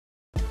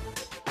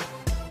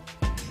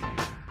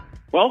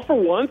Well, for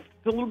once,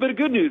 it's a little bit of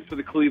good news for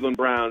the Cleveland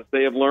Browns.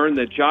 They have learned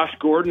that Josh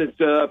Gordon is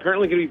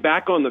apparently going to be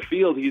back on the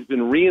field. He's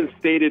been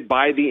reinstated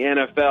by the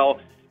NFL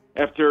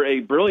after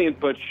a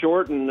brilliant but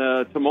short and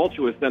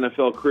tumultuous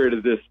NFL career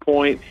to this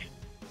point.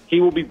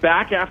 He will be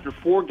back after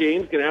 4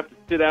 games, going to have to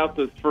sit out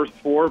those first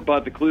 4,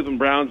 but the Cleveland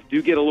Browns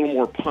do get a little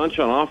more punch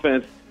on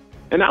offense.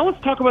 And now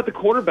let's talk about the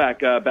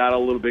quarterback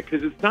battle a little bit,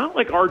 because it's not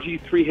like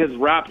RG3 has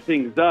wrapped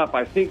things up.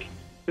 I think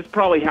this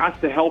probably has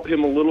to help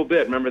him a little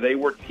bit. Remember, they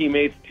were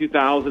teammates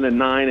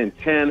 2009 and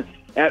 10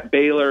 at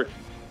Baylor.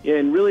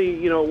 And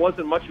really, it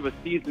wasn't much of a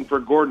season for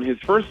Gordon his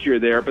first year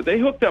there, but they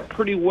hooked up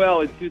pretty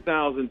well in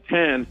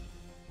 2010.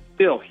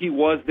 Still, he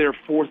was their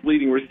 4th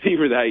leading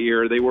receiver that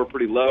year. They were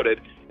pretty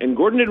loaded. And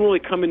Gordon didn't really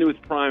come into his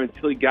prime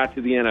until he got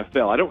to the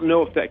NFL. I don't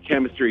know if that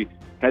chemistry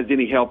has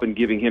any help in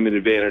giving him an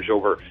advantage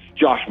over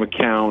Josh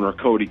McCown or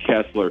Cody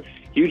Kessler.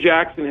 Hugh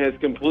Jackson has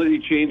completely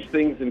changed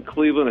things in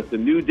Cleveland. It's a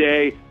new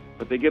day,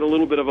 but they get a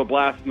little bit of a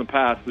blast from the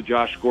past with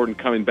Josh Gordon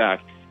coming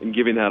back and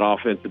giving that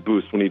offense a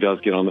boost when he does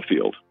get on the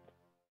field.